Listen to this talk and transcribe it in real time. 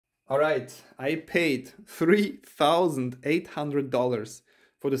Alright, I paid $3,800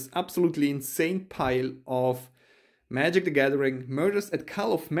 for this absolutely insane pile of Magic the Gathering Murders at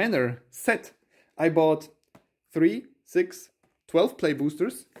Call of Manor set. I bought 3, 6, 12 play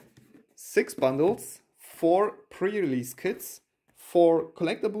boosters, 6 bundles, 4 pre-release kits, 4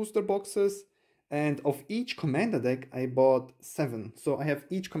 collector booster boxes, and of each commander deck I bought 7. So I have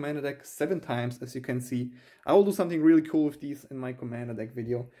each commander deck 7 times, as you can see. I will do something really cool with these in my commander deck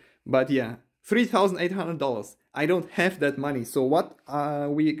video. But yeah, $3,800. I don't have that money. So what are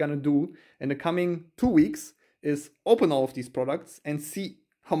we gonna do in the coming 2 weeks is open all of these products and see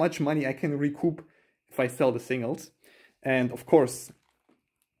how much money I can recoup if I sell the singles. And of course,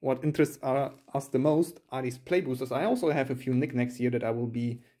 what interests us the most are these play boosters. I also have a few knickknacks here that I will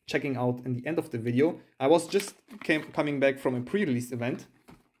be checking out in the end of the video. I was just coming back from a pre-release event.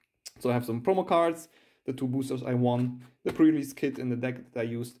 So I have some promo cards, the 2 boosters I won, the pre-release kit in the deck that I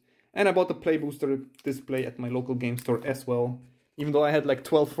used, and I bought the play booster display at my local game store as well. Even though I had like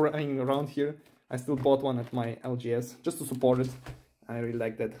 12 hanging around here, I still bought one at my LGS just to support it. I really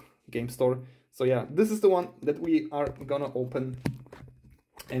like that game store. So yeah, this is the one that we are gonna open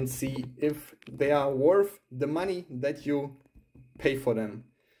and see if they are worth the money that you pay for them.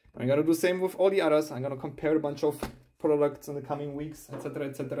 I'm gonna do the same with all the others. I'm gonna compare a bunch of products in the coming weeks, etc,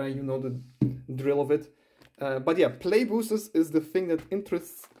 etc. You know the drill of it. But yeah, play boosters is the thing that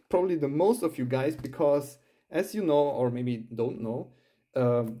interests probably the most of you guys, because as you know, or maybe don't know,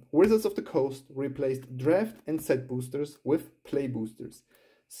 Wizards of the Coast replaced draft and set boosters with play boosters.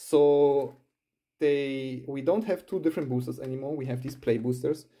 So we don't have 2 different boosters anymore. We have these play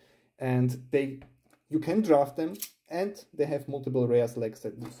boosters, and you can draft them, and they have multiple rares like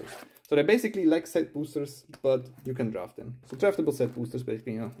set boosters. So they're basically like set boosters, but you can draft them. So draftable set boosters,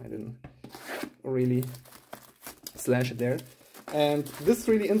 basically. You know, I didn't really slash it there. And this is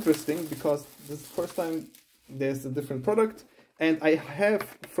really interesting because this is the first time there's a different product, and I have,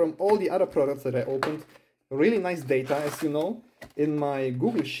 from all the other products that I opened, really nice data, as you know, in my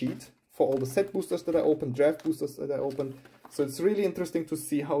Google Sheet for all the set boosters that I opened, draft boosters that I opened. So it's really interesting to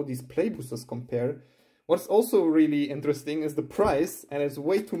see how these play boosters compare. What's also really interesting is the price, and it's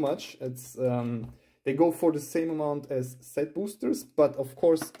way too much. It's they go for the same amount as set boosters, but of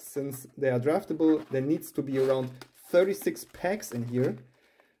course, since they are draftable, there needs to be around 36 packs in here.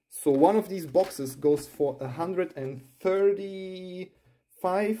 So one of these boxes goes for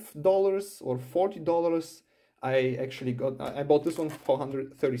 $135 or $40. I bought this one for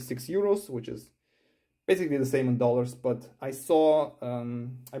 136 euros, which is basically the same in dollars, but I saw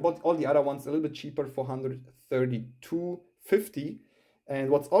I bought all the other ones a little bit cheaper for 132.50. And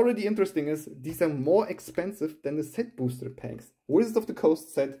what's already interesting is these are more expensive than the set booster packs. Wizards of the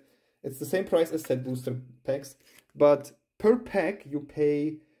Coast set, it's the same price as set booster packs, but per pack you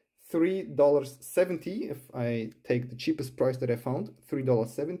pay $3.70. If I take the cheapest price that I found,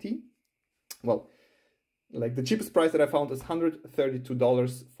 $3.70. Well, like the cheapest price that I found is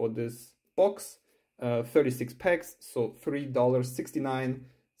 $132 for this box, 36 packs, so $3.69,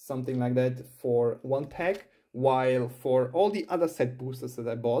 something like that for 1 pack. While for all the other set boosters that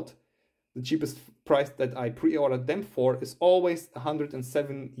I bought, the cheapest price that I pre-ordered them for is always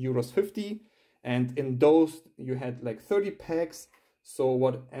 107.50 euros. And in those you had like 30 packs. So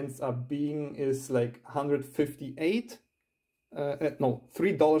what ends up being is like $158, no,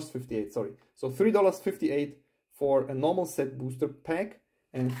 $3.58, sorry. So $3.58 for a normal set booster pack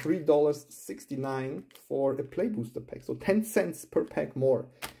and $3.69 for a play booster pack. So 10 cents per pack more.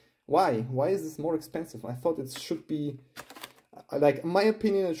 Why? Why is this more expensive? I thought it should be, like, in my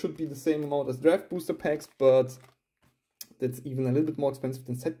opinion, it should be the same amount as draft booster packs, but that's even a little bit more expensive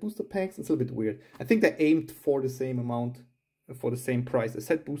than set booster packs. It's a little bit weird. I think they aimed for the same amount, for the same price as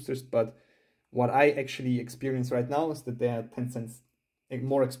set boosters, but what I actually experience right now is that they are 10 cents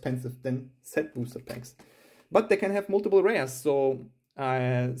more expensive than set booster packs. But they can have multiple rares, so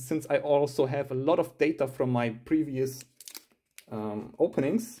since I also have a lot of data from my previous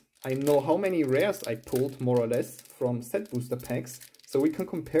openings, I know how many rares I pulled, more or less, from set booster packs, so we can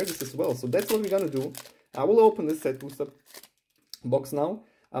compare this as well. So that's what we're gonna do. I will open this set booster box now.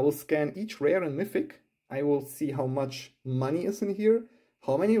 I will scan each rare and mythic. I will see how much money is in here,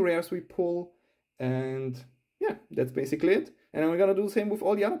 how many rares we pull, and yeah, that's basically it. And we're gonna do the same with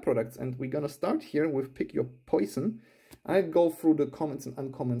all the other products, and we're gonna start here with Pick Your Poison. I go through the commons and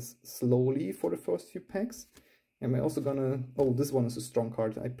uncommons slowly for the first few packs. And we're also gonna, oh, this one is a strong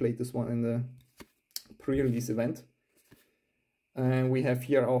card. I played this one in the pre-release event. And we have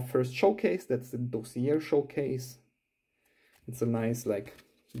here our first showcase. That's the Dossier showcase. It's a nice, like,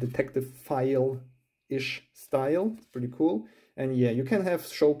 detective file-ish style. It's pretty cool. And yeah, you can have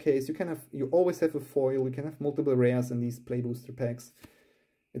showcase, you always have a foil, you can have multiple rares in these play booster packs.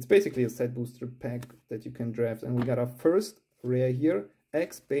 It's basically a set booster pack that you can draft. And we got our first rare here,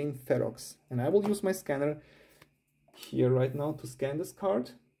 X-Bane Ferox. And I will use my scanner here right now to scan this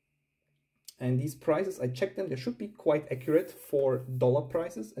card. And these prices, I checked them, they should be quite accurate for dollar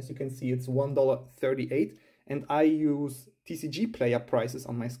prices. As you can see, it's $1.38. And I use TCG player prices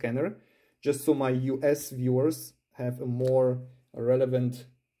on my scanner, just so my US viewers have a more relevant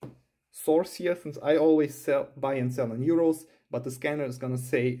source here, since I always buy and sell in euros, but the scanner is gonna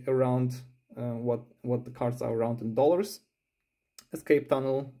say around what the cards are around in dollars. Escape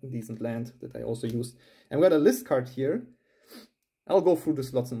Tunnel, Decent Land that I also used. And we got a list card here. I'll go through the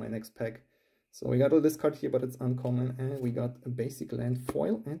slots in my next pack. So we got a list card here, but it's uncommon, and we got a basic land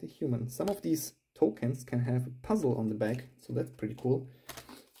foil and a human. Some of these tokens can have a puzzle on the back, so that's pretty cool.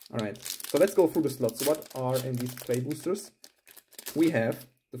 Alright, so let's go through the slots. So what are in these play boosters? We have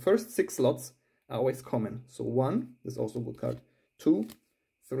the first 6 slots are always common. So 1, this is also a good card. 2,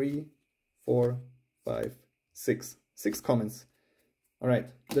 3, 4, 5, 6. 6 commons. Alright,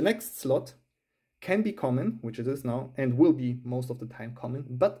 the next slot can be common, which it is now, and will be most of the time common,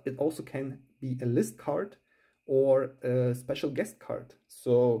 but it also can be a list card or a special guest card.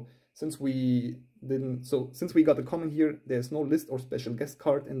 So since we got a common here, there's no list or special guest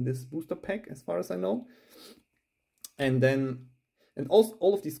card in this booster pack, as far as I know. And also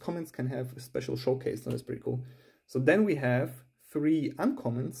all of these commons can have a special showcase, so that's pretty cool. So then we have 3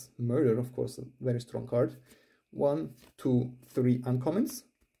 uncommons. Murder, of course, a very strong card. 1, 2, 3 uncommons.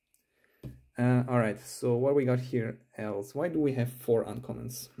 Alright, so what we got here else? Why do we have 4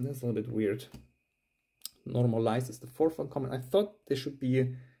 uncommons? That's a little bit weird. Normalize is the 4th uncommon. I thought there should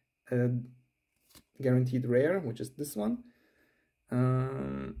be a guaranteed rare, which is this one.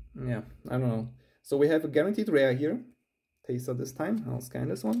 Yeah, I don't know. So we have a guaranteed rare here. Taser this time. I'll scan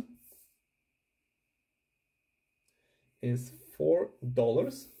this one. Is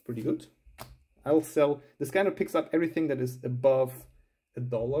 $4. Pretty good. I'll sell. The scanner picks up everything that is above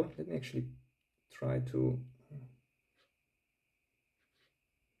 $1. Let me actually try to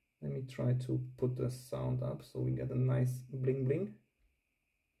put the sound up so we get a nice bling bling.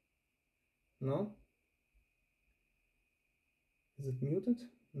 No? Is it muted?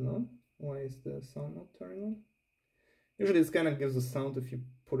 No? Why is the sound not turning on? Usually the scanner gives a sound if you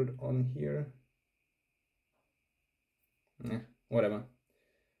put it on here. Whatever.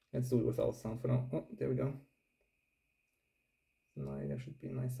 Let's do it without sound for now. Oh, there we go. No, there should be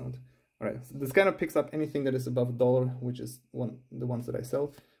a nice sound. Alright, so the scanner picks up anything that is above $1, which is the ones that I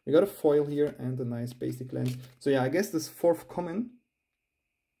sell. We got a foil here and a nice basic land. So yeah, I guess this 4th common,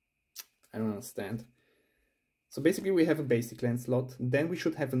 I don't understand. So basically we have a basic land slot. Then we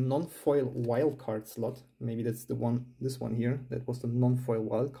should have a non-foil wildcard slot. Maybe that's the one, this one here. That was the non-foil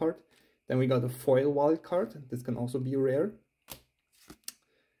wildcard. Then we got a foil wildcard. This can also be rare.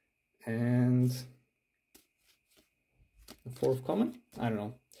 And the 4th common? I don't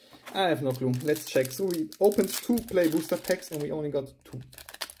know. I have no clue. Let's check. So we opened 2 play booster packs and we only got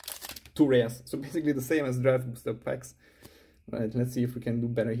two rares. So basically the same as draft booster packs. Right, let's see if we can do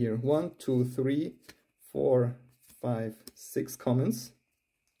better here. 1, 2, 3, 4, 5, 6 commons.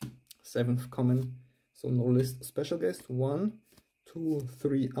 7th common. So no list special guest. 1, 2,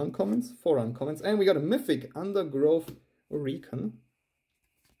 3 uncommons. 4 uncommons. And we got a mythic Undergrowth Recon.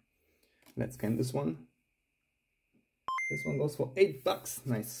 Let's scan this one. This one goes for $8.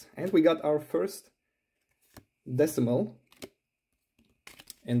 Nice. And we got our first decimal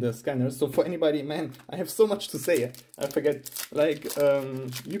in the scanner. So for anybody, man, I have so much to say. I forget. Like,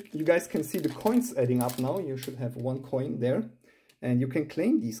 you guys can see the coins adding up now. You should have 1 coin there. And you can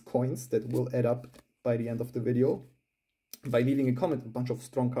claim these coins that will add up by the end of the video by leaving a comment. A bunch of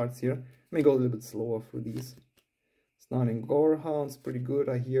strong cards here. Let me go a little bit slower through these. Snarling Gorehound's pretty good.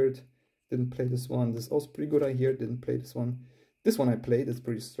 I hear it. Didn't play this one. This is also pretty good. I hear. Didn't play this one. This one I played. It's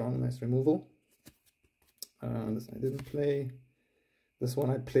pretty strong. Nice removal. This I didn't play. This one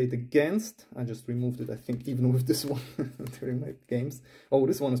I played against. I just removed it, I think, even with this one during my games. Oh,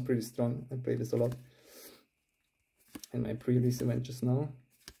 this one is pretty strong. I played this a lot in my pre-release event just now.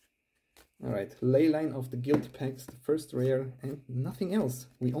 Alright, Leyline of the Guild packs. The first rare and nothing else.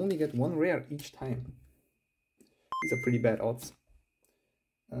 We only get 1 rare each time. These are pretty bad odds.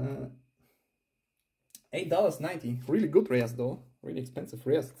 $8.90. Really good rares though. Really expensive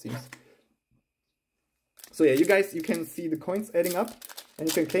rares, it seems. So yeah, you can see the coins adding up. And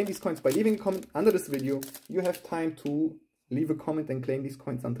you can claim these coins by leaving a comment under this video. You have time to leave a comment and claim these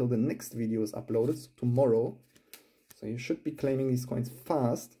coins until the next video is uploaded, so tomorrow. So you should be claiming these coins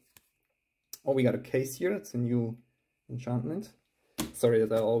fast. Oh, we got a case here. It's a new enchantment. Sorry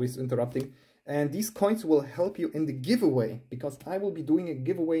that I'm always interrupting. And these coins will help you in the giveaway, because I will be doing a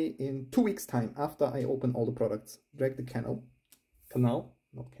giveaway in 2 weeks time after I open all the products. Drag the canal,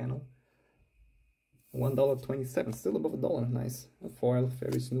 not canal. $1.27, still above $1, nice. A foil,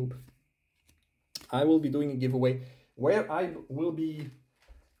 Fairy Snoop. I will be doing a giveaway where I will be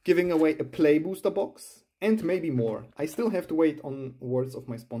giving away a play booster box and maybe more. I still have to wait on words of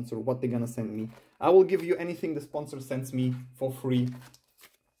my sponsor, what they're gonna send me. I will give you anything the sponsor sends me for free.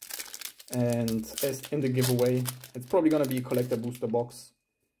 And as in the giveaway, it's probably gonna be a collector booster box.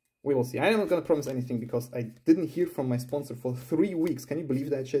 We will see. I'm not gonna promise anything because I didn't hear from my sponsor for 3 weeks. Can you believe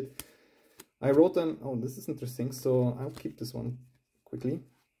that shit? I wrote them. Oh, this is interesting. So I'll keep this one quickly.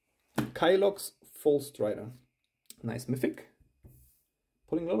 Kylox Fall Strider. Nice mythic.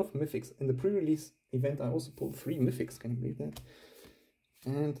 Pulling a lot of mythics. In the pre-release event, I also pulled 3 mythics. Can you believe that?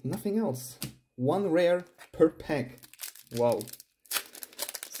 And nothing else. 1 rare per pack. Wow.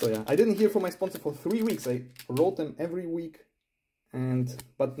 So yeah, I didn't hear from my sponsor for 3 weeks. I wrote them every week,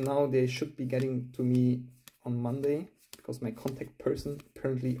 but now they should be getting to me on Monday, because my contact person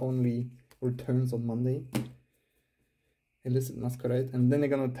apparently only returns on Monday. Illicit Masquerade. And then they're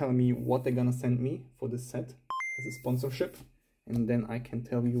gonna tell me what they're gonna send me for this set as a sponsorship, and then I can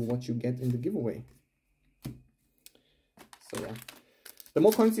tell you what you get in the giveaway. So yeah, the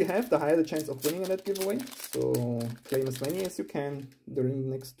more coins you have, the higher the chance of winning in that giveaway. So claim as many as you can during the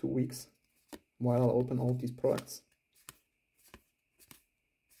next 2 weeks while I'll open all of these products.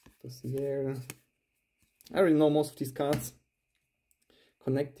 Dossier. I already know most of these cards.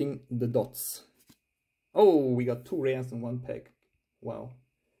 Connecting the dots. Oh, we got 2 rares in 1 pack. Wow.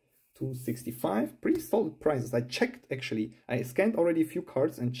 265. Pretty solid prices. I checked actually. I scanned already a few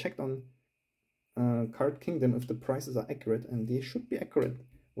cards and checked on Card Kingdom if the prices are accurate, and they should be accurate,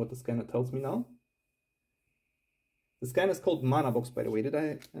 what the scanner tells me now. The scanner is called Mana Box, by the way. Did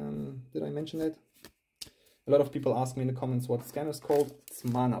I mention that? A lot of people ask me in the comments what the scanner is called. It's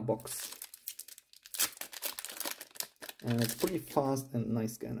Mana Box. And it's pretty fast and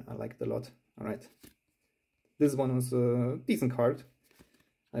nice scanner. I like it a lot. Alright. This one was a decent card.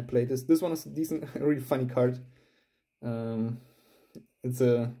 I played this. This one is a decent, really funny card. It's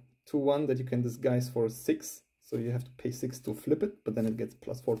a 2/1 that you can disguise for 6. So you have to pay 6 to flip it, but then it gets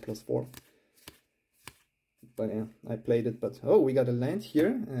 +4/+4. But yeah, I played it. But oh, we got a land here,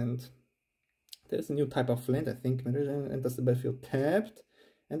 and there's a new type of land, I think. Enters the battlefield tapped.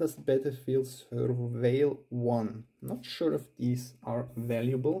 Enters the battlefield surveil 1. Not sure if these are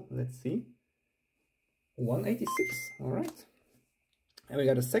valuable. Let's see. 186. All right. And we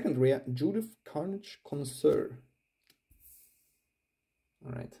got a second rare, Judith Carnage Connoisseur.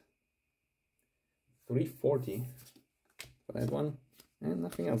 All right. 340 for that one. And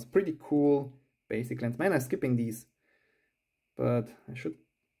nothing else. Pretty cool basic lands. Man, I'm skipping these, but I should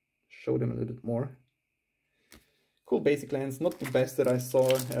show them a little bit more. Cool basic lands. Not the best that I saw.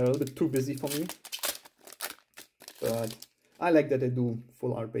 A little bit too busy for me. But I like that they do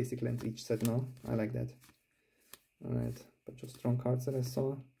full art basic lands each set now. I like that. Alright. Bunch of strong cards that I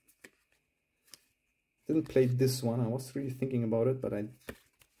saw. Didn't play this one. I was really thinking about it, but I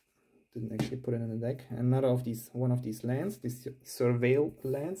didn't actually put it in the deck. Another of these, one of these lands, these Surveil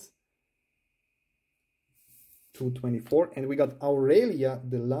lands. 224, and we got Aurelia,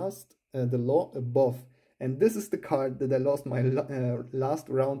 the Law Above, and this is the card that I lost my last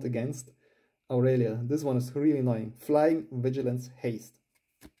round against. Aurelia. This one is really annoying. Flying Vigilance Haste.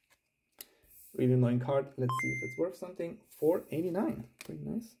 Really annoying card. Let's see if it's worth something. 489. Pretty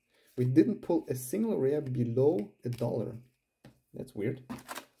nice. We didn't pull a single rare below $1. That's weird.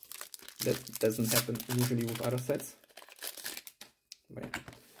 That doesn't happen usually with other sets. Right.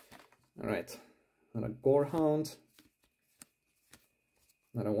 Alright. Another Gorehound.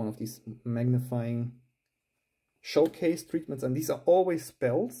 Another one of these magnifying showcase treatments. And these are always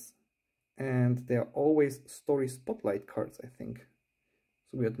spells. And they're always story spotlight cards, I think.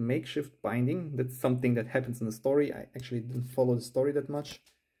 So we had Makeshift Binding. That's something that happens in the story. I actually didn't follow the story that much.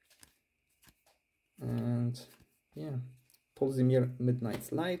 And yeah. Polzimir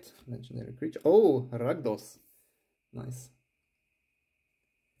Midnight's Light. Legendary creature. Oh, Rakdos. Nice.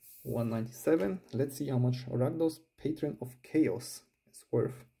 197. Let's see how much Rakdos, Patron of Chaos, is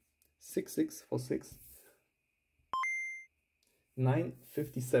worth. 6/6 for 6.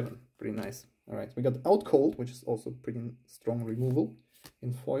 957. Pretty nice. Alright, we got Out Cold, which is also pretty strong removal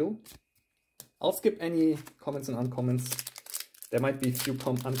in foil. I'll skip any comments and uncomments. There might be a few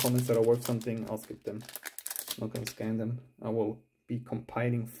uncomments that are worth something. I'll skip them. I'm not going to scan them. I will be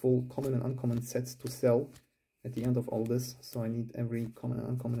compiling full common and uncommon sets to sell at the end of all this. So I need every common and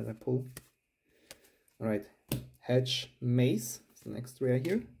uncommon that I pull. Alright, Hedge Maze, It's the next rare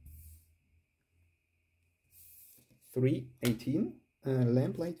here. 318.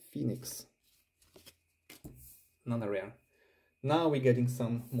 Lamplight Phoenix. Another rare. Now we're getting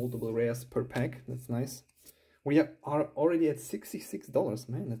some multiple rares per pack. That's nice. We are already at $66.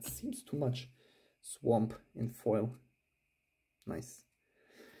 Man, that seems too much. Swamp in foil. Nice.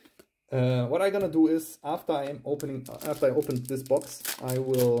 What I'm gonna do is after I open this box, I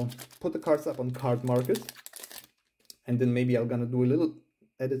will put the cards up on Card Market, and then maybe I'm gonna do a little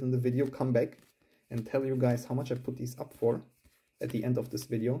edit in the video, come back and tell you guys how much I put these up for at the end of this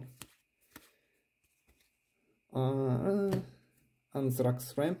video.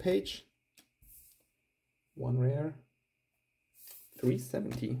 Anthrax Rampage, 1 rare,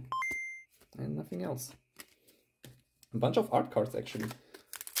 370, and nothing else. A bunch of art cards actually.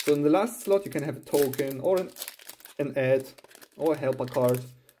 So in the last slot you can have a token or an ad or a helper card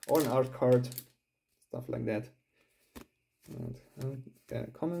or an art card, stuff like that. And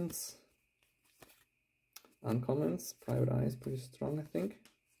comments, uncommons, Private Eye is pretty strong, I think.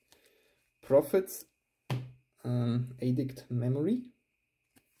 Profits, Addict Memory.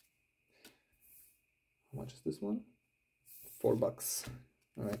 How much is this one? $4.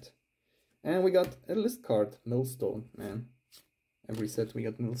 Alright. And we got a list card, Millstone, man. Every set we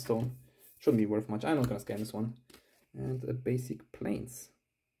got Millstone. Shouldn't be worth much. I'm not gonna scan this one. And a basic Plains.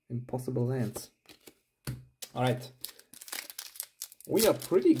 Impossible Lands. Alright. We are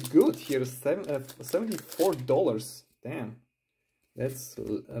pretty good here. $74. Damn. That's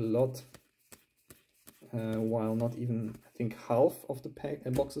a lot. While not even, I think, half of the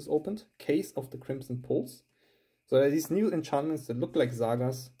boxes opened. Case of the Crimson Pulse. So these new enchantments that look like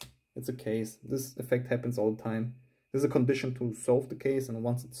sagas. It's a case. This effect happens all the time. There's a condition to solve the case, and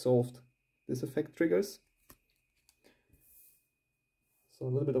once it's solved, this effect triggers. So a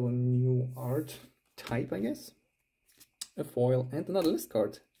little bit of a new art type, I guess. A foil and another list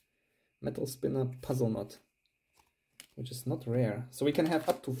card. Metal Spinner Puzzle Knot, which is not rare. So we can have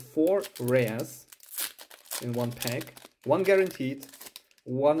up to 4 rares in one pack. 1 guaranteed,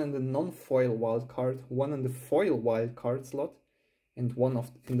 1 in the non-foil wildcard, 1 in the foil wildcard slot, and 1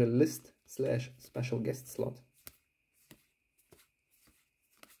 in the list/special guest slot.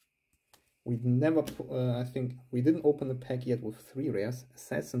 We've never, I think, we didn't open the pack yet with 3 rares.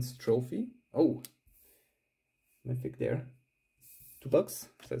 Assassin's Trophy. Oh, mythic there. $2.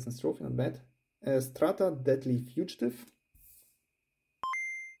 Assassin's Trophy, not bad. Strata Deadly Fugitive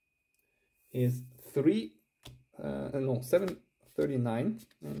is $7.39.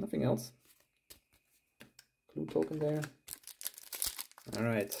 Nothing else. Clue token there. All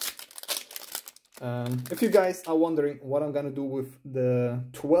right. If you guys are wondering what I'm gonna do with the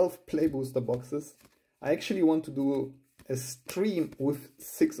 12 play booster boxes, I actually want to do a stream with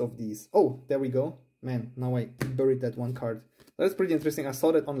 6 of these. Oh, there we go. Man, now I buried that 1 card. That's pretty interesting. I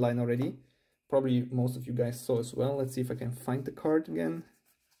saw that online already. Probably most of you guys saw as well. Let's see if I can find the card again.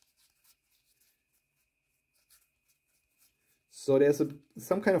 So there's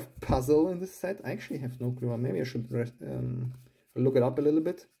some kind of puzzle in this set. I actually have no clue. Maybe I should look it up a little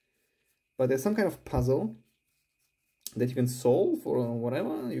bit. But there's some kind of puzzle that you can solve or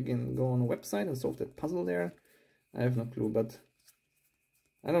whatever. You can go on a website and solve that puzzle there. I have no clue, but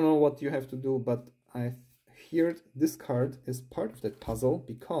I don't know what you have to do, but I heard this card is part of that puzzle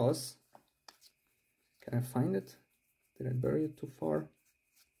because... Can I find it? Did I bury it too far?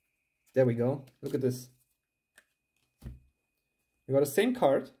 There we go. Look at this. We got the same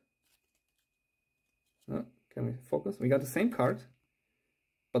card. Oh, can we focus? We got the same card.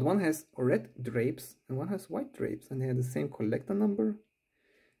 But one has red drapes and one has white drapes, and they have the same collector number.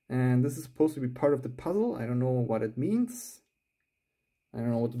 And this is supposed to be part of the puzzle. I don't know what it means. I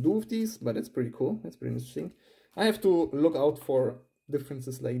don't know what to do with these, but it's pretty cool. That's pretty interesting. I have to look out for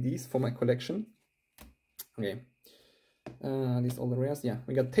differences like these for my collection. Okay. These all the rares. Yeah,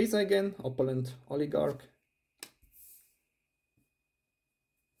 we got Tesa again. Opulent Oligarch.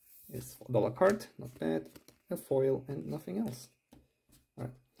 It's $1 card. Not bad. A foil and nothing else.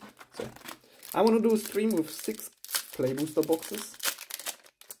 Alright, so I want to do a stream with 6 play booster boxes.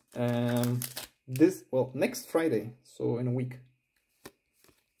 Next Friday, so in a week.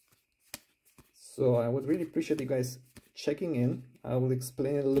 So I would really appreciate you guys checking in. I will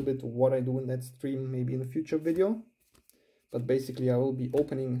explain a little bit what I do in that stream, maybe in a future video. But basically I will be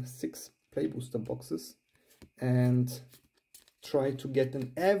opening 6 play booster boxes and try to get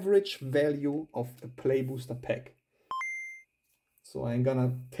an average value of a play booster pack. So I'm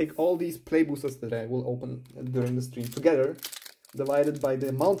gonna take all these play boosters that I will open during the stream together, divided by the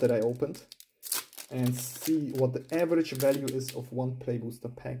amount that I opened, and see what the average value is of one play booster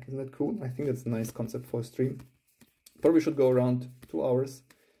pack. Isn't that cool? I think that's a nice concept for a stream. Probably should go around 2 hours.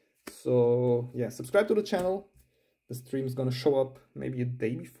 So yeah, subscribe to the channel. The stream is gonna show up maybe a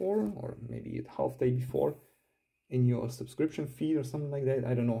day before or maybe a half day before in your subscription feed or something like that.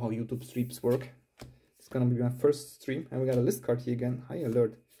 I don't know how YouTube streams work. It's gonna be my first stream, and we got a list card here again. High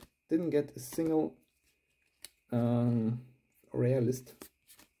alert! Didn't get a single rare list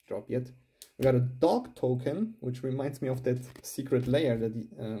drop yet. We got a dog token, which reminds me of that secret layer that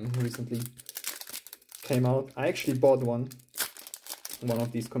recently came out. I actually bought one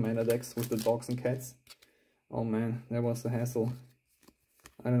of these commander decks with the dogs and cats. Oh man, that was a hassle.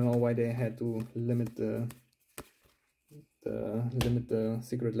 I don't know why they had to limit the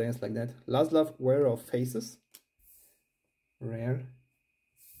secret layers like that. Laslav, Wearer of Faces, rare,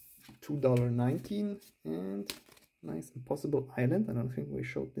 $2.19, and nice Impossible Island. I don't think we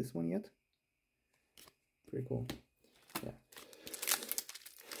showed this one yet. Pretty cool. Yeah,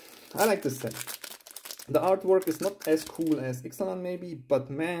 I like this set. The artwork is not as cool as Ixalan maybe, but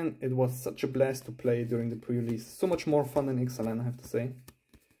man, it was such a blast to play during the pre-release. So much more fun than Ixalan, I have to say.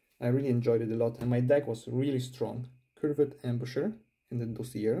 I really enjoyed it a lot, and my deck was really strong. Curved Ambusher in the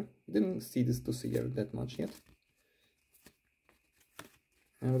dossier. Didn't see this dossier that much yet.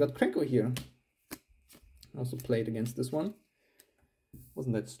 And we got Krenko here. Also played against this one.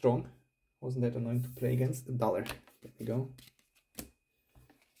 Wasn't that strong. Wasn't that annoying to play against. $1. There we go.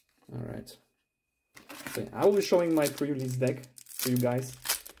 Alright. So I will be showing my pre-release deck to you guys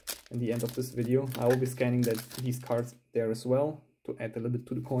in the end of this video. I will be scanning these cards there as well to add a little bit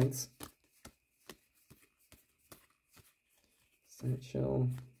to the coins. Satchel.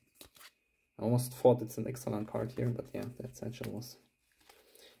 I almost thought it's an excellent card here, but yeah, that Satchel was.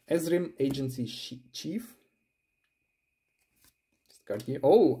 Ezrim, Agency Chief. This card here.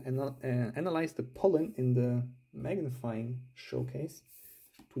 Oh, and analyze the pollen in the magnifying showcase.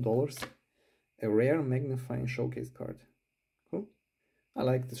 $2. A rare magnifying showcase card. Cool. I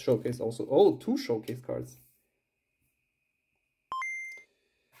like this showcase also. Oh, 2 showcase cards.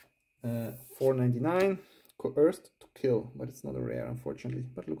 $4.99. Coerced to Kill, but it's not a rare, unfortunately.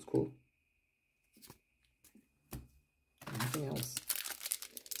 But it looks cool. Anything else?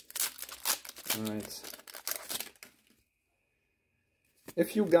 Alright.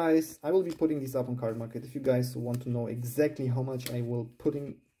 If you guys, I will be putting these up on Card Market. If you guys want to know exactly how much I will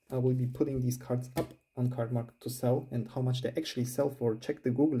be putting these cards up on Card Market to sell and how much they actually sell for, check the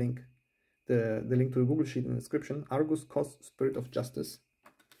Google link, the link to the Google sheet in the description. Argus Cost, Spirit of Justice.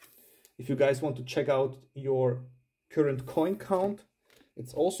 If you guys want to check out your current coin count,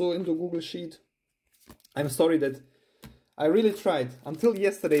 it's also in the Google sheet. I'm sorry that I really tried until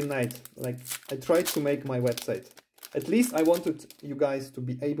yesterday night. Like, I tried to make my website. At least I wanted you guys to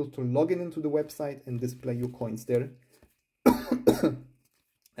be able to log in into the website and display your coins there.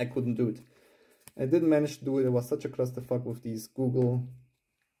 I couldn't do it. I didn't manage to do it. It was such a clusterfuck with these Google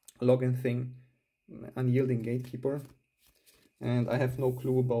login thing, unyielding gatekeeper. And I have no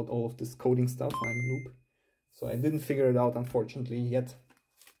clue about all of this coding stuff. I'm a noob. So I didn't figure it out, unfortunately, yet.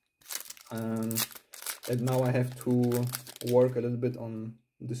 And now I have to work a little bit on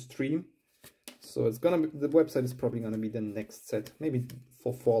the stream. So it's gonna be, the website is probably gonna be the next set. Maybe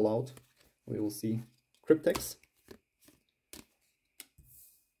for Fallout. We will see. Cryptex.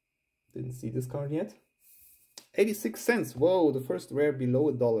 Didn't see this card yet. 86 cents. Whoa, the first rare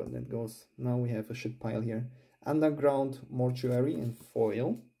below $1. That goes. Now we have a shit pile here. Underground Mortuary in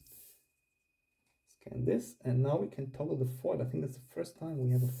foil. Scan this, and now we can toggle the foil. I think that's the first time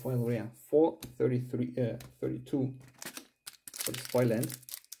we have a foil rare. 433, 32 for the foil end.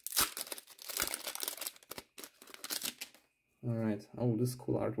 All right. Oh, this is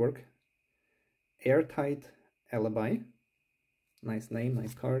cool artwork. Airtight Alibi. Nice name,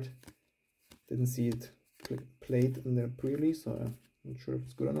 nice card. Didn't see it played in the pre-release, so I'm not sure if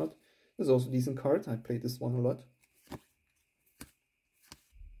it's good or not. This is also a decent card. I played this one a lot.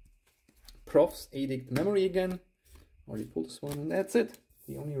 Prof's Edict Memory again. Already pulled this one, and that's it.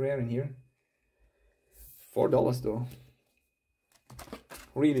 The only rare in here. $4 though.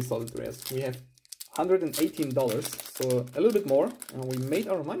 Really solid rares. We have $118, so a little bit more. And we made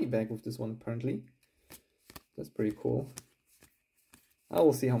our money back with this one apparently. That's pretty cool. I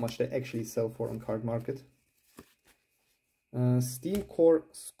will see how much they actually sell for on Card Market. Steam Core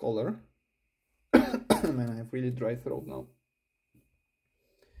Scholar. Man, I have really dry throat now.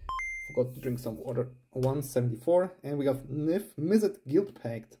 Forgot to drink some water. 174. And we got Nif Mizzet Guild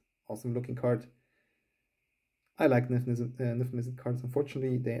Pact. Awesome looking card. I like Nif Mizzet cards.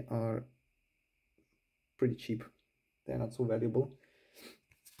 Unfortunately, they are pretty cheap. They're not so valuable.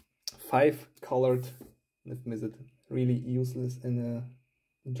 5 colored Nif Mizzet. Really useless in a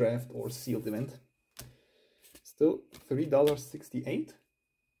draft or sealed event. Still $3.68.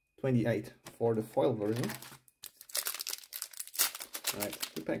 28 for the foil version. Alright,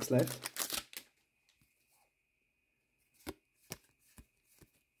 2 packs left.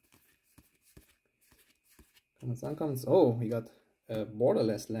 Commons, uncommons. Oh, we got a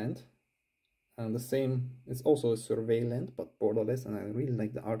borderless land. And the same, it's also a survey land, but borderless, and I really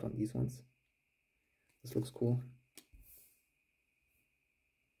like the art on these ones. This looks cool.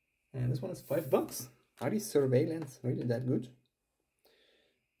 And this one is $5. Are these survey lands really that good?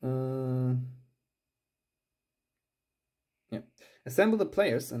 Yeah. Assemble the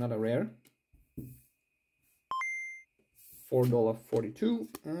players, another rare. $4.42.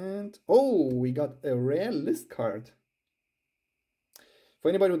 And oh, we got a rare list card. For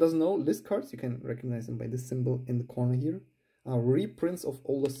anybody who doesn't know, list cards, you can recognize them by this symbol in the corner here, are reprints of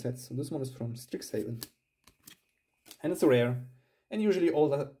older sets. So this one is from Strixhaven. And it's a rare. And usually all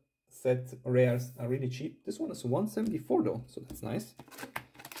the set rares are really cheap. This one is $174 though, so that's nice.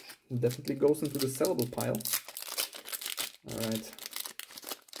 It definitely goes into the sellable pile. Alright.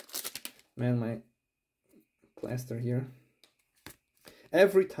 Man, my plaster here.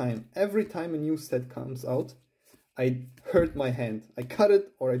 Every time a new set comes out, I hurt my hand. I cut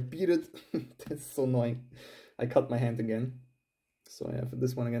it or I beat it. That's so annoying. I cut my hand again. So I have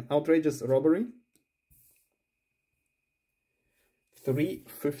this one again. Outrageous Robbery.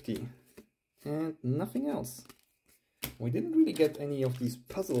 $3.50. And nothing else. We didn't really get any of these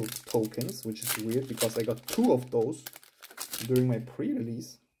puzzle tokens, which is weird because I got 2 of those during my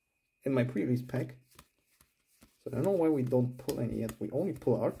pre-release, in my pre-release pack. So I don't know why we don't pull any yet. We only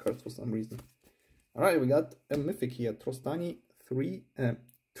pull art cards for some reason. Alright, we got a mythic here. Trostani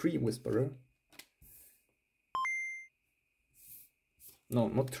Tree Whisperer. No,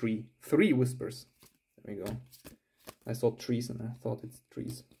 not tree. 3 whispers. There we go. I saw trees and I thought it's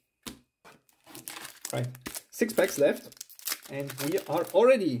trees. Right. 6 packs left. And we are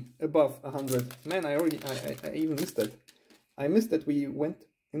already above 100. Man, I even missed that. I missed that we went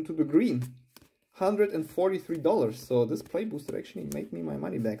into the green. $143. So this play booster actually made me my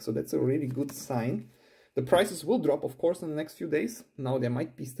money back. So that's a really good sign. The prices will drop, of course, in the next few days. Now they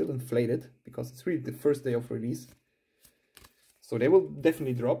might be still inflated because it's really the first day of release. So they will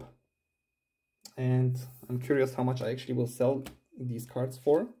definitely drop. And I'm curious how much I actually will sell these cards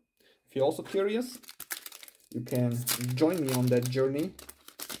for. If you're also curious, you can join me on that journey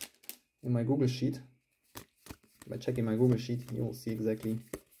in my Google Sheet. By checking my Google Sheet, you will see exactly,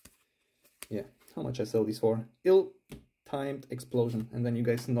 yeah, how much I sell these for. Ill-timed explosion. And then you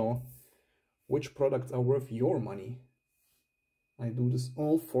guys know which products are worth your money. I do this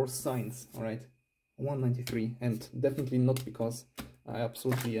all for science, alright? $193, and definitely not because I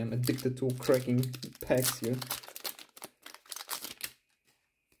absolutely am addicted to cracking packs here.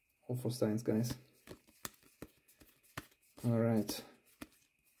 All for science, guys. Alright.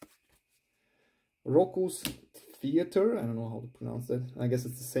 Roku's Theater, I don't know how to pronounce that. I guess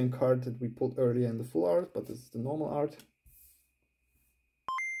it's the same card that we pulled earlier in the full art, but it's the normal art.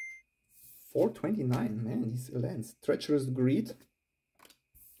 $4.29, man, these lands. Treacherous Greed.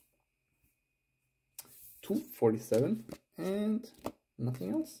 $2.47, and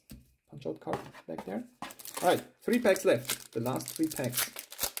nothing else. Punch out card back there. Alright, 3 packs left. The last 3 packs.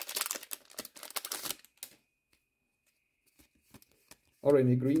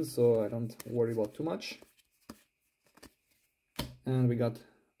 Already green, so I don't worry about too much. And we got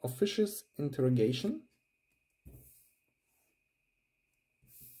Officious Interrogation.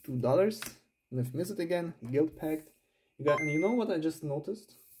 $2. Miss it again. Guild Pact. And you know what I just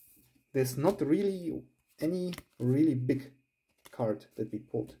noticed? There's not really any really big card that we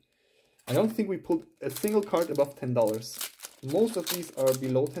pulled. I don't think we pulled a single card above $10. Most of these are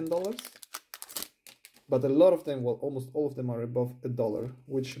below $10. But a lot of them, well, almost all of them are above $1,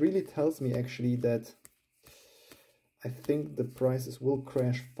 which really tells me actually that I think the prices will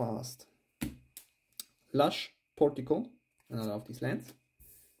crash fast. Lush Portico, another of these lands.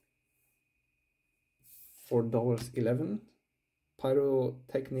 $4.11.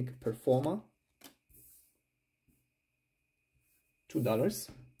 Pyrotechnic Performer. $2.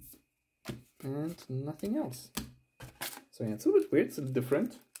 And nothing else. So yeah, it's a bit weird, it's a bit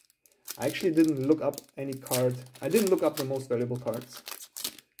different. I actually didn't look up any card. I didn't look up the most valuable cards.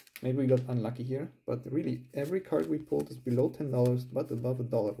 Maybe we got unlucky here, but really every card we pulled is below $10 but above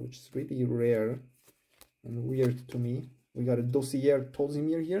 $1, which is really rare and weird to me. We got a Dossier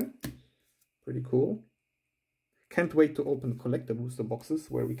Tolzimir here. Pretty cool. Can't wait to open collector booster boxes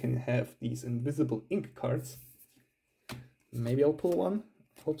where we can have these invisible ink cards. Maybe I'll pull one.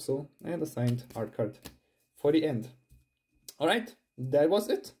 Hope so. And a signed art card for the end. Alright, that was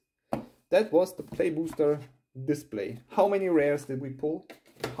it. That was the Play Booster display. How many rares did we pull?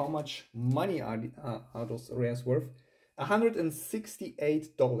 How much money are those rares worth?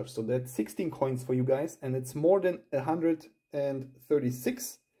 $168. So that's 16 coins for you guys, and it's more than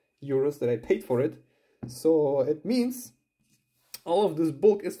 136 euros that I paid for it. So it means all of this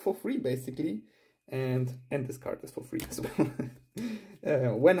bulk is for free basically, and this card is for free as well.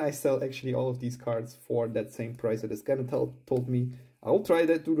 When I sell actually all of these cards for that same price that the scanner told me, I will try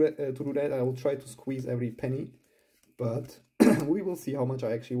to do that. I will try to squeeze every penny, but we will see how much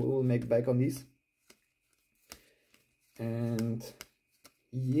I actually will make back on these. And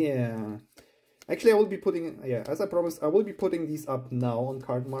yeah, actually I will be putting, as I promised, I will be putting these up now on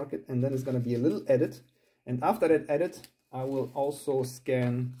Card Market, and then it's gonna be a little edit. And after that edit, I will also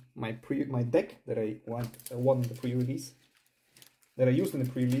scan my deck that I won in the pre-release, that I used in the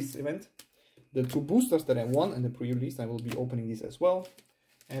pre-release event. The 2 boosters that I won in the pre-release, I will be opening these as well.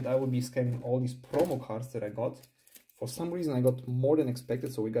 And I will be scanning all these promo cards that I got. For some reason I got more than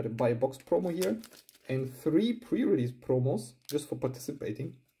expected, so we got a buy a box promo here. And 3 pre-release promos just for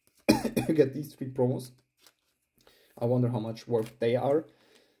participating. You get these 3 promos. I wonder how much worth they are.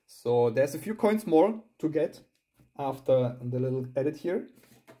 So there's a few coins more to get after the little edit here.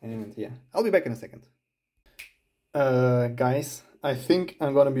 And yeah, I'll be back in a second. Guys, I think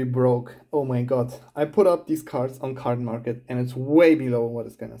I'm gonna be broke. Oh my god. I put up these cards on Card Market and it's way below what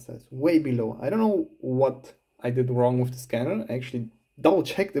the scanner says. Way below. I don't know what I did wrong with the scanner. I actually double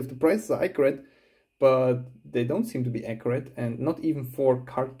checked if the prices are accurate, but they don't seem to be accurate, and not even for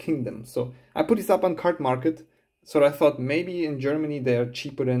Card Kingdom. So I put this up on Card Market. So I thought maybe in Germany they're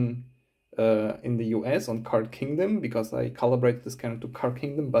cheaper than in the US on Card Kingdom, because I calibrated the scanner to Card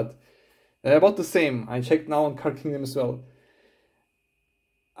Kingdom, but about the same. I checked now on Card Kingdom as well.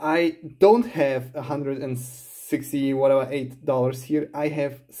 I don't have 160 whatever $8 here. I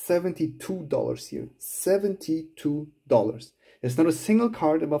have $72 here. $72. There's not a single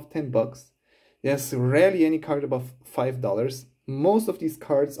card above 10 bucks. There's rarely any card above $5. Most of these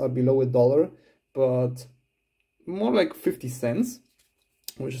cards are below $1, but more like 50 cents,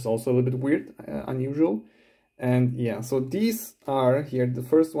 which is also a little bit weird, unusual. And yeah, so these are here, the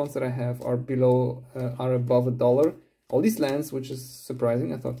first ones that I have are below, are above $1. All these lands, which is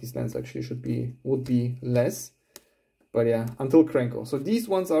surprising. I thought these lands actually would be less. But yeah, until Krenko. So these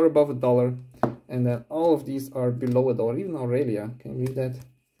ones are above $1, and then all of these are below $1. Even Aurelia, can you read that?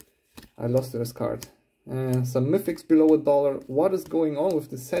 I lost this card. Some mythics below $1. What is going on with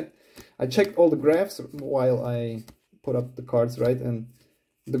this set? I checked all the graphs while I put up the cards, right? And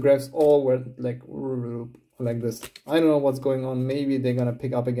the graphs all were like this. I don't know what's going on. Maybe they're gonna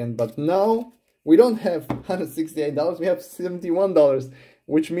pick up again. But now we don't have $168. We have $71,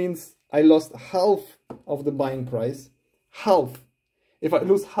 which means I lost half of the buying price. Half. If I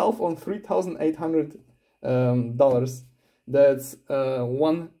lose half on $3,800, that's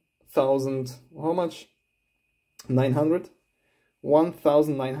 1,000. How much? 900.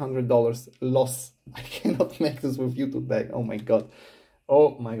 $1,900 loss. I cannot make this with YouTube back. Oh my god.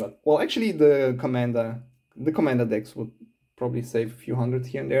 Oh my god. Well, actually the commander decks would probably save a few hundred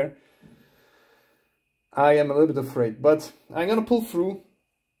here and there. I am a little bit afraid, but I'm gonna pull through,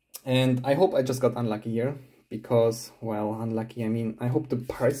 and I hope I just got unlucky here, because, well, unlucky, I mean, I hope the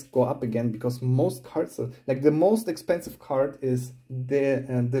price go up again, because most cards, like the most expensive card is the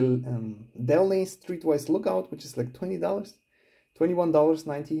Delney Streetwise Lookout, which is like $20,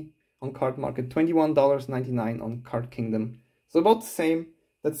 $21.90 on Card Market, $21.99 on Card Kingdom. So about the same.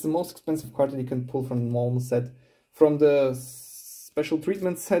 That's the most expensive card that you can pull from the normal set. From the special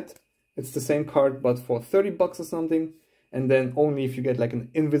treatment set, it's the same card, but for 30 bucks or something. And then only if you get like an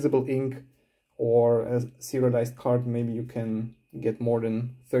invisible ink or a serialized card, maybe you can get more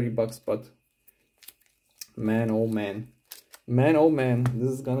than 30 bucks. But man, oh man. Man, oh man,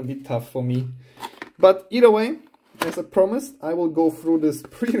 this is gonna be tough for me. But either way, as I promised, I will go through this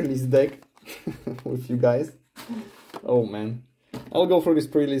pre-release deck with you guys. Oh man. I'll go through this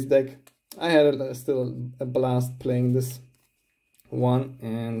pre-release deck. I had still a blast playing this one,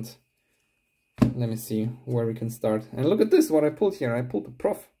 and let me see where we can start. And look at this, what I pulled here. I pulled a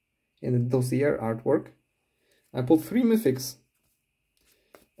prof in the dossier artwork. I pulled 3 mythics,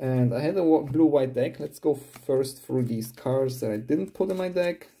 and I had a blue-white deck. Let's go first through these cards that I didn't put in my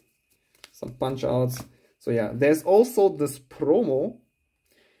deck. Some punch outs. So yeah, there's also this promo.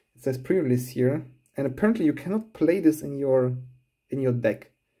 It says pre-release here, and apparently you cannot play this in your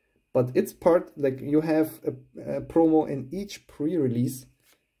deck, but it's part, like, you have a promo in each pre-release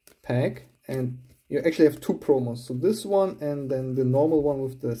pack, and you actually have 2 promos. So this one, and then the normal one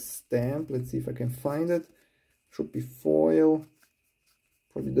with the stamp. Let's see if I can find it. Should be foil.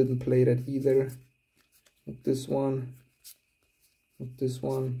 Probably didn't play that either. with this one, with this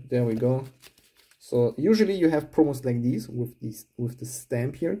one. There we go. So usually you have promos like these with the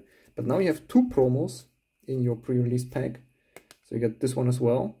stamp here, but now you have 2 promos in your pre-release pack. So you get this one as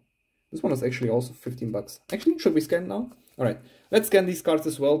well. This one is actually also 15 bucks. Actually, should we scan now? All right, let's scan these cards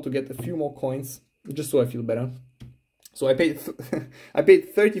as well to get a few more coins, just so I feel better. So I paid I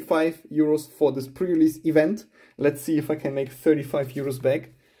paid 35 euros for this pre-release event. Let's see if I can make 35 euros back,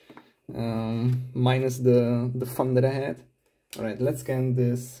 minus the fun that I had. All right, let's scan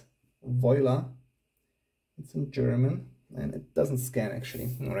this Voila. It's in German and it doesn't scan actually.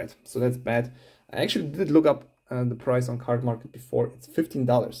 All right, so that's bad. I actually did look up the price on Card Market before. It's $15.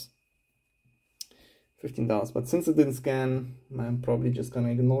 $15, but since it didn't scan, I'm probably just gonna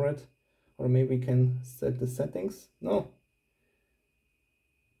ignore it. Or maybe we can set the settings. No.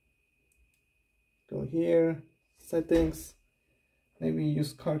 Go here, settings. Maybe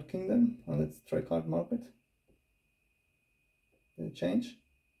use Card Kingdom. Oh, let's try Card Market. Did it change?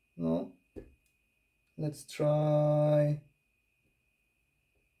 No. Let's try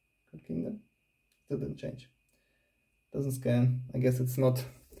Card Kingdom. Still didn't change. Doesn't scan. I guess it's not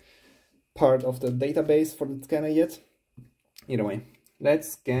part of the database for the scanner yet. Either way,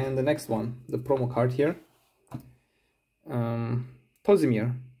 let's scan the next one, the promo card here.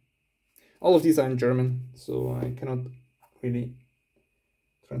 Tosimir. All of these are in German, so I cannot really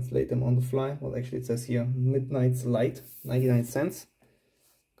translate them on the fly. Well, actually it says here, Midnight's Light, 99 cents.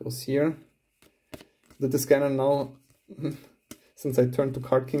 Goes here. Did the scanner now, since I turned to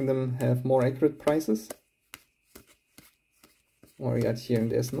Card Kingdom, have more accurate prices? What we got here?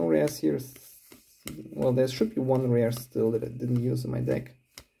 There's no rares here. Well, there should be 1 rare still that I didn't use in my deck.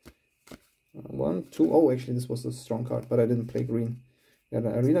 1, 2. Oh, actually, this was a strong card, but I didn't play green. Got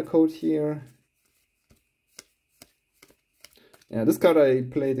an arena code here. Yeah, this card I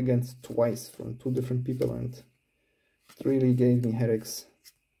played against twice from 2 different people, and it really gave me headaches.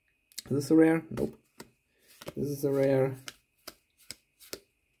 Is this a rare? Nope. This is a rare.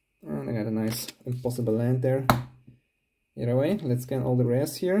 And I got a nice impossible land there. Either way, let's scan all the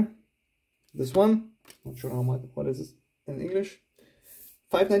rares here. This one, not sure how much, what is this in English?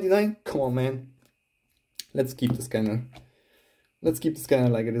 $5.99? Come on, man. Let's keep the scanner. Let's keep the scanner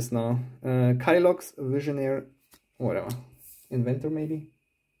like it is now. Kylox, Visionary, whatever. Inventor, maybe?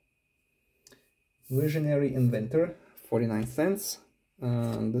 Visionary Inventor, 49 cents.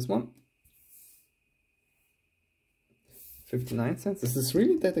 This one, 59 cents. Is this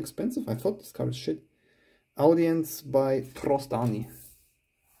really that expensive? I thought this card is shit. Audience by Trostani,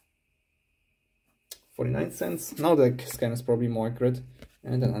 49 cents. Now the scan is probably more accurate.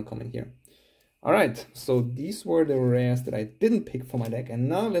 And then uncommon here. Alright, so these were the rares that I didn't pick for my deck. And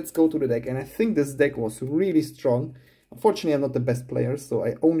now let's go to the deck. And I think this deck was really strong. Unfortunately, I'm not the best player, so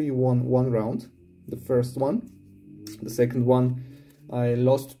I only won 1 round. The first one. The second one, I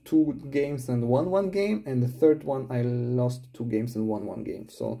lost 2 games and won 1 game. And the third one, I lost 2 games and won 1 game.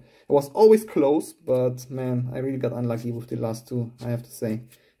 So it was always close, but man, I really got unlucky with the last 2, I have to say.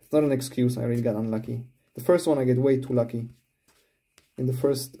 It's not an excuse, I really got unlucky. The first one, I get way too lucky. In the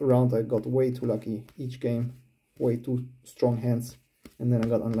first round, I got way too lucky. Each game, way too strong hands. And then I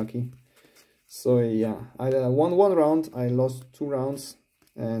got unlucky. So yeah, I won 1 round, I lost 2 rounds.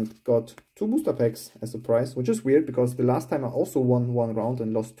 And got 2 booster packs as a prize, which is weird because the last time I also won 1 round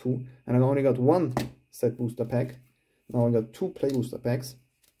and lost 2, and I only got 1 set booster pack. Now I got 2 play booster packs.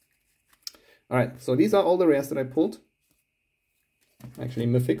 Alright, so these are all the rares that I pulled. Actually,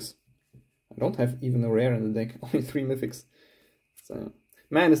 mythics. I don't have even a rare in the deck, only 3 mythics. So,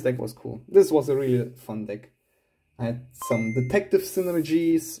 man, this deck was cool. This was a really fun deck. I had some detective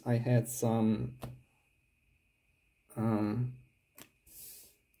synergies, I had some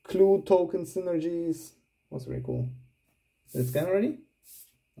clue token synergies. Was really cool. Did it scan already?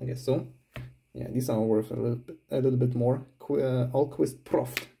 I guess so. Yeah, these are worth a little bit more. Alquist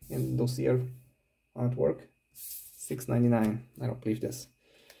Prof in dossier artwork. $6.99. I don't believe this.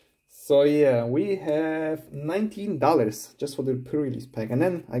 So yeah, we have $19 just for the pre-release pack. And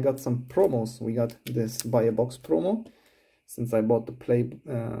then I got some promos. We got this buy a box promo. Since I bought the play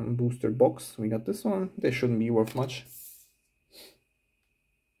booster box, we got this one. They shouldn't be worth much.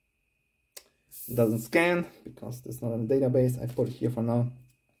 Doesn't scan because it's not in the database. I put it here for now.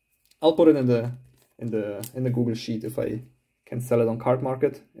 I'll put it in the Google Sheet if I can sell it on Card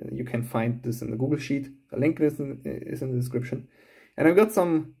Market. You can find this in the Google Sheet. The link is in the description. And I've got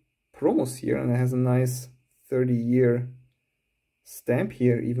some promos here, and it has a nice 30-year stamp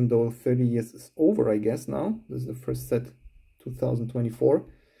here, even though 30 years is over, I guess now. This is the first set, 2024.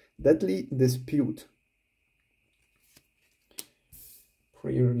 Deadly Dispute.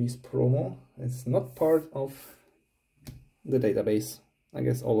 pre-release promo. It's not part of the database. I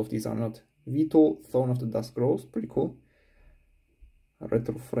guess all of these are not. Vito, Thorn of the Dusk Rose, pretty cool.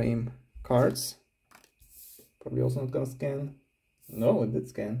 Retro frame cards. Probably also not gonna scan. No, it did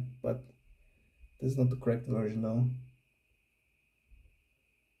scan, but this is not the correct version though.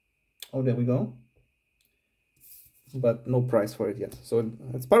 Oh, there we go. But no price for it yet. So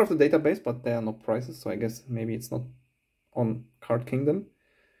it's part of the database, but there are no prices. So I guess maybe it's not on Card Kingdom.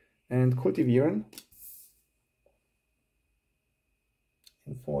 And Cultiviren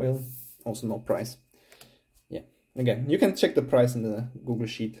in foil, also no price. Yeah, again, you can check the price in the Google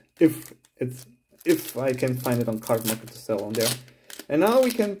Sheet if I can find it on Card Market to sell on there. And now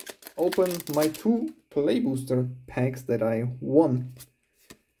we can open my 2 play booster packs that I won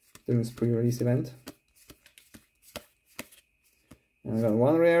during this pre-release event. And I got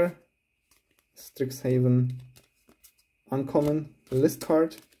 1 rare, Strixhaven, uncommon, list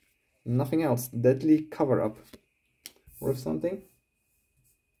card, nothing else. Deadly Cover Up, worth something.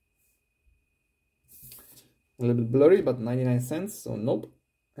 A little bit blurry, but 99 cents, so nope.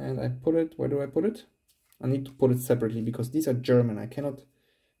 And I put it, where do I put it? I need to put it separately because these are German. I cannot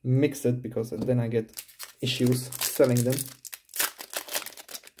mix it because then I get issues selling them.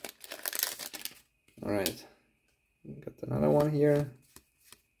 All right, got another one here.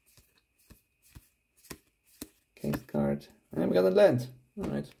 Case card, and we got a land. All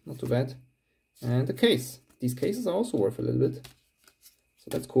right, not too bad. And a case. These cases are also worth a little bit, so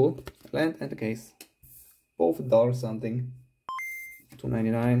that's cool. Land and a case, both $1 something.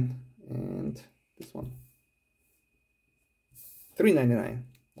 $2.99, and this one $3.99.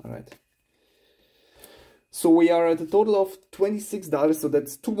 All right. So we are at a total of $26. So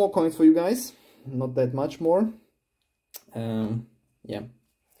that's 2 more coins for you guys. Not that much more. Yeah.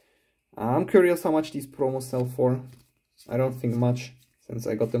 I'm curious how much these promos sell for. I don't think much, since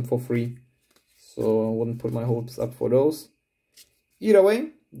I got them for free. So I wouldn't put my hopes up for those. Either way,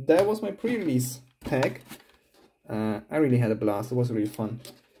 that was my pre-release pack. I really had a blast. It was really fun.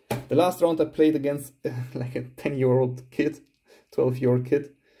 The last round I played against like a 10-year-old kid, 12-year-old kid.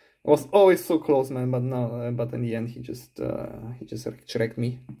 It was always so close, man. But now, but in the end, he just wrecked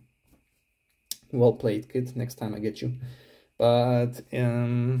me. Well played, kid. Next time I get you. But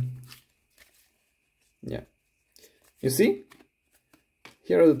yeah, you see,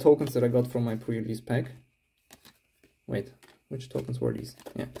 here are the tokens that I got from my pre-release pack. Wait, which tokens were these?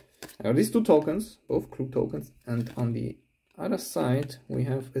 Yeah, I got these 2 tokens, both clue tokens, and on the other side we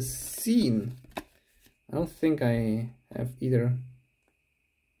have a scene. I don't think I have either.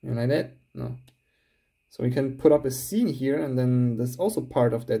 You like that? No. So we can put up a scene here, and then there's also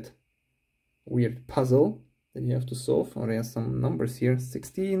part of that weird puzzle that you have to solve. Oh, there's some numbers here.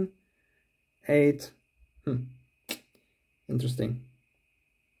 16, 8. Interesting.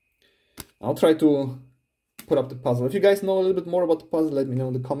 I'll try to put up the puzzle. If you guys know a little bit more about the puzzle, let me know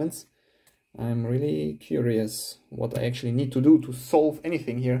in the comments. I'm really curious what I actually need to do to solve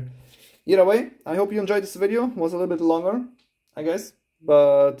anything here. Either way, I hope you enjoyed this video. It was a little bit longer, I guess.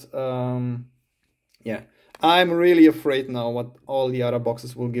 But yeah, I'm really afraid now what all the other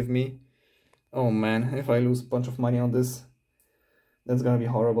boxes will give me. Oh man, if I lose a bunch of money on this, that's gonna be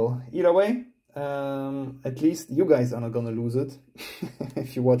horrible. Either way, at least you guys are not gonna lose it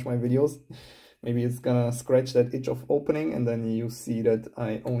if you watch my videos. Maybe it's gonna scratch that itch of opening, and then you see that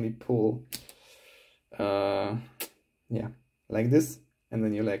I only pull yeah, like this, and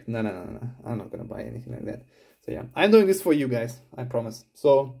then you're like, no, I'm not gonna buy anything like that. So yeah, I'm doing this for you guys, I promise.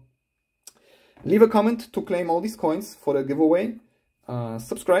 So leave a comment to claim all these coins for the giveaway.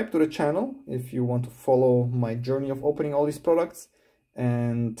 Subscribe to the channel if you want to follow my journey of opening all these products,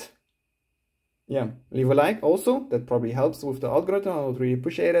 and yeah, leave a like also. That probably helps with the algorithm. I would really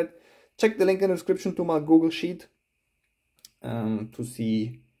appreciate it. Check the link in the description to my Google Sheet to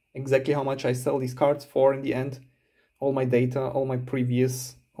see exactly how much I sell these cards for in the end. All my data, all my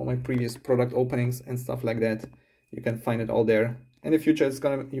previous product openings and stuff like that. You can find it all there. In the future,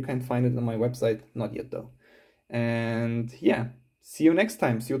 you can find it on my website. Not yet though. And yeah, see you next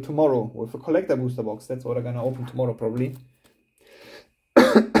time. See you tomorrow with a collector booster box. That's what I'm gonna open tomorrow probably.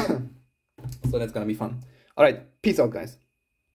 So that's gonna be fun. All right, peace out, guys.